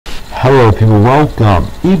Hello people, welcome!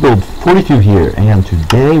 eBuild42 here, and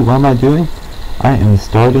today what am I doing? I am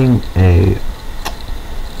starting a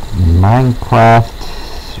Minecraft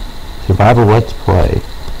survival let's play.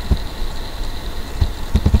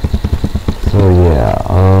 So yeah,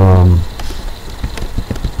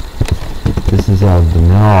 this is a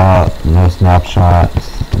vanilla, no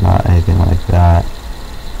snapshots, not anything like that.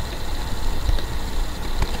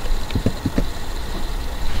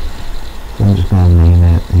 So I'm just gonna name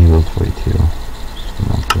it eBuild42. Just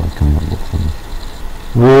gonna feel like coming up with some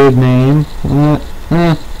weird name.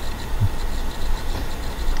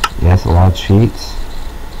 Yes, a lot of cheats.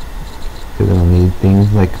 Because I'll need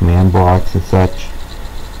things like command blocks and such.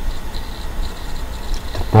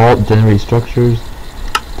 Default generate structures.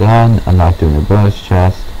 Done. I'm not doing a bonus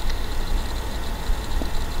chest.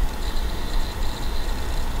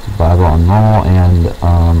 Survival on normal,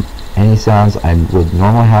 and any sounds I would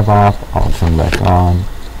normally have off, I'll turn back on.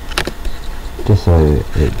 Just so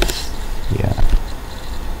it's, yeah,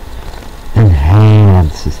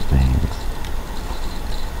 enhances things.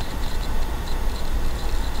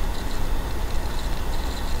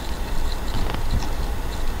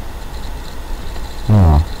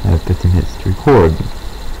 Oh, I have 15 hits to record.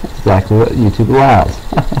 That's exactly what YouTube allows.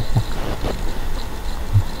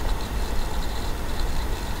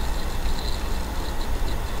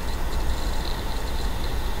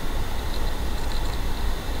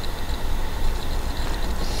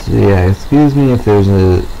 So yeah, excuse me if there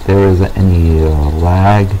is any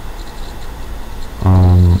lag.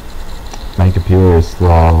 My computer is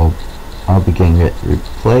slow. I'll be getting it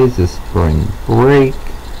replaced this spring break.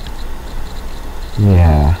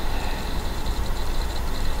 Yeah.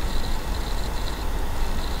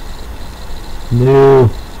 No,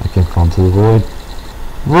 I can fall into the void.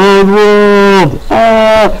 World!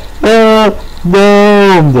 No,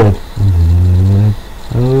 I'm dead.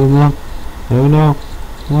 Oh no! Oh no!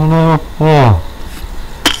 Oh no! Oh!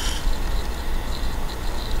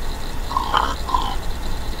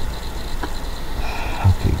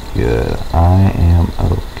 Okay, good. I am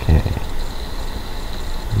okay.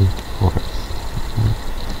 Of course.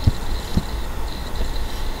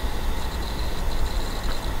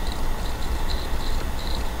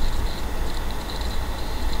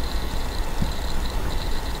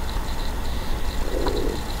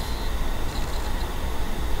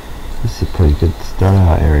 This is a pretty good start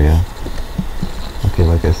out area. Okay,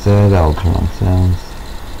 like I said, I'll turn on sounds.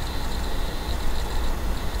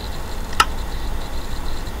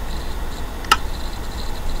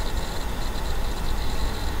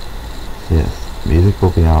 So yes, music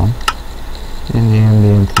will be on in the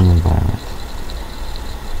ambient environment.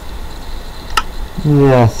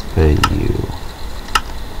 Yes, for you.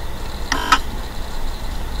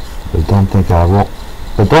 But don't think I won't.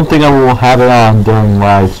 But don't think I will have it on during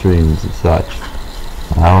live streams and such.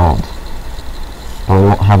 I won't. I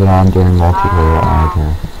won't have it on during multiplayer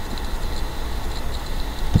either.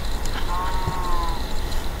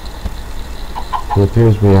 So it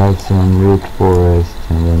appears we have some root forest,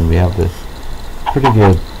 and then we have this pretty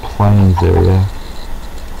good plains area.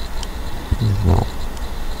 There's no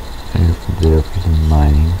area from there for some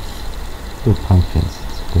mining. Good pumpkins,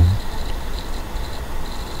 it's good.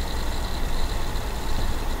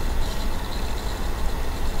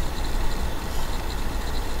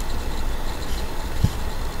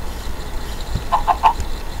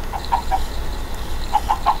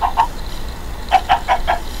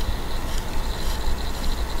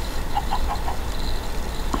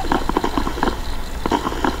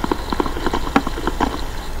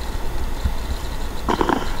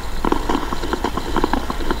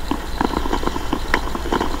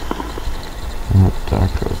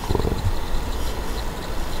 Dark oak wood.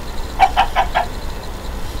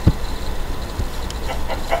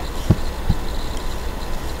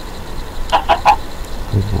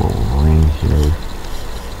 There's a little rain here.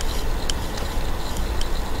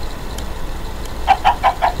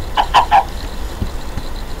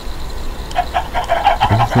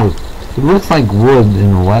 It looks like wood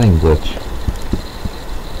in a lighting glitch.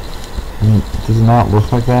 I mean, does it not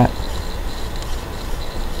look like that?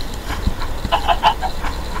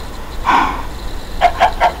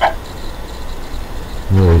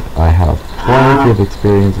 Really, I have plenty of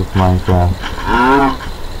experience with Minecraft.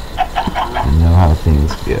 I know how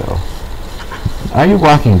things go. Are you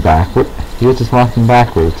walking backward? You're just walking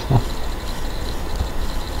backwards.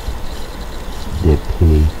 The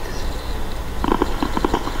pigs.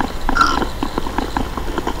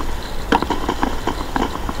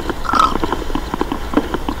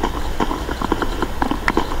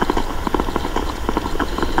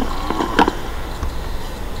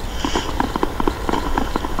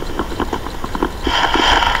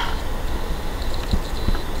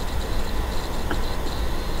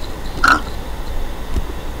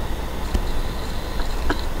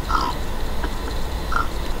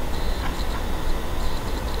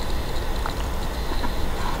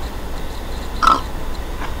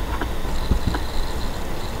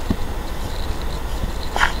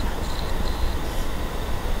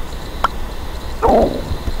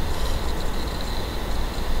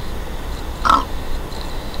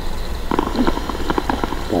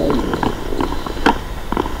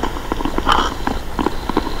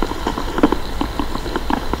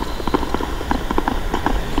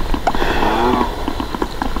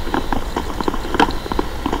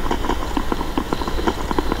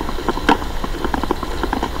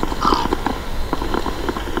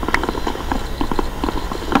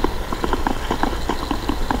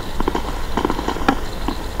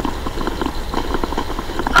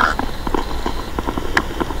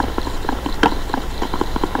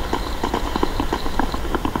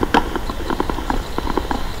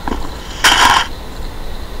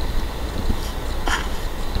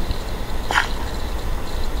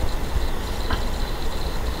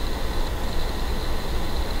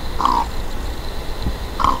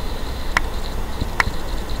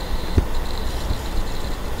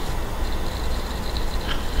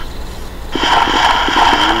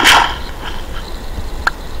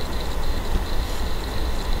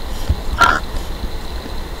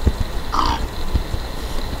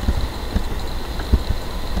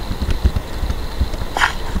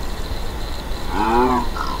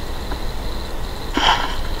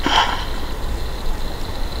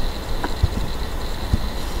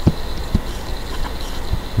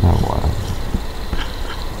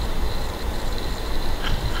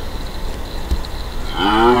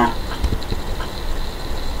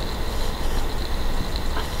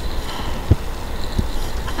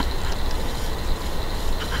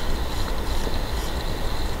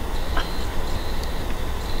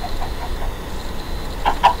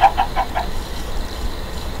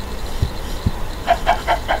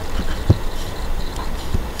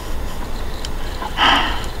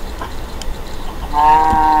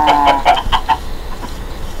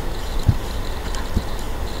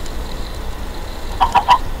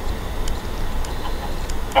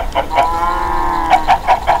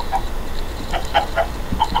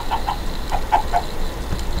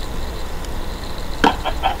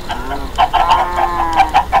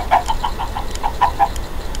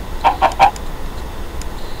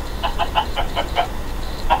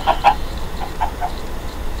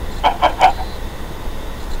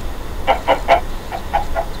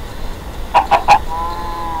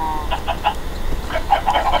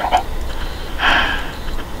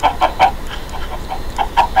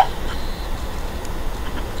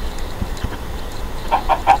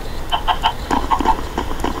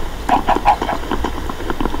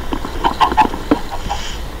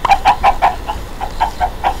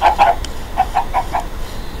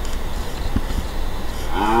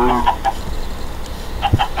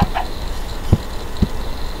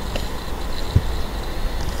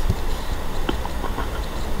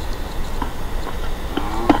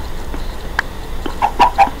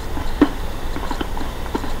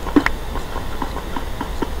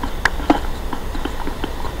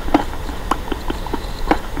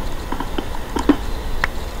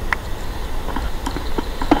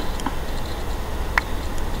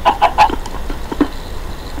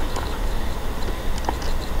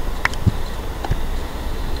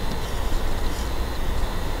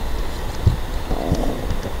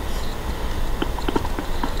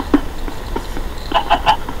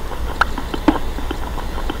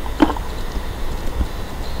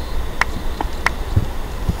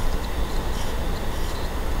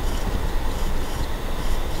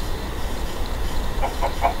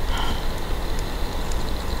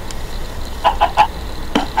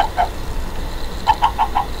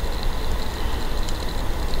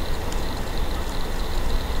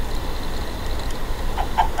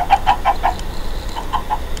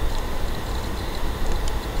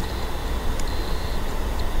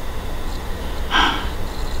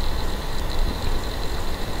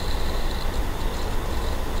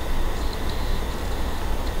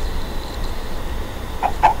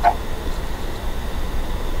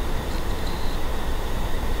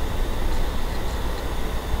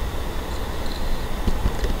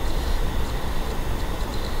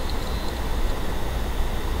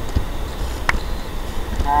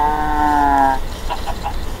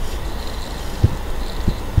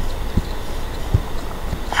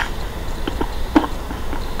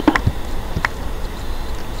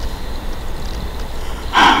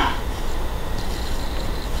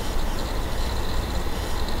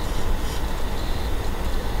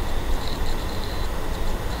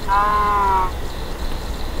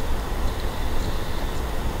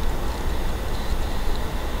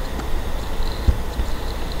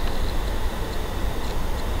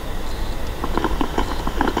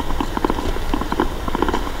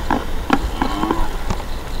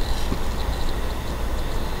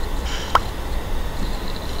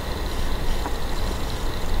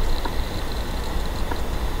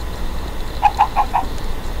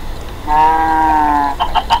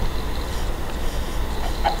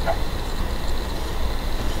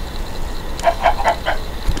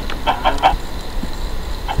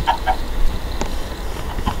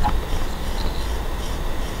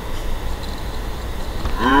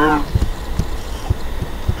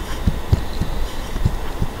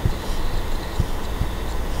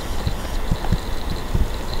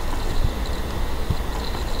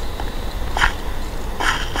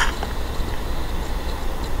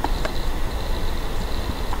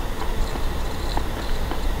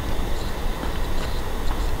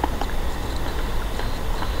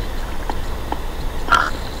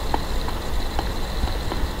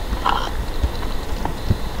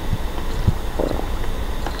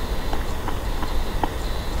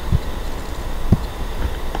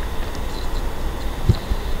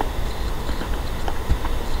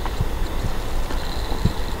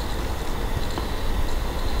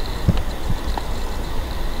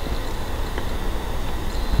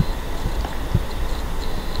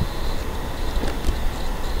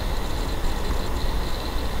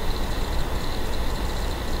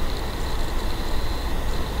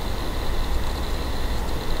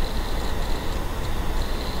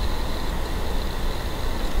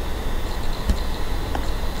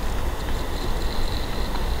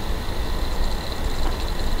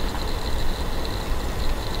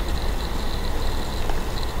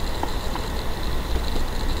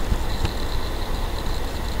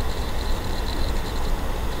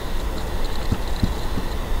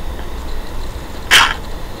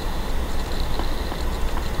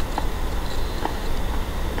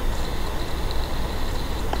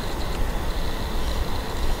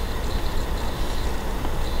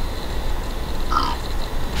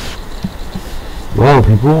 Well,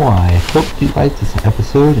 people, I hope you liked this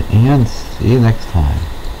episode, and see you next time.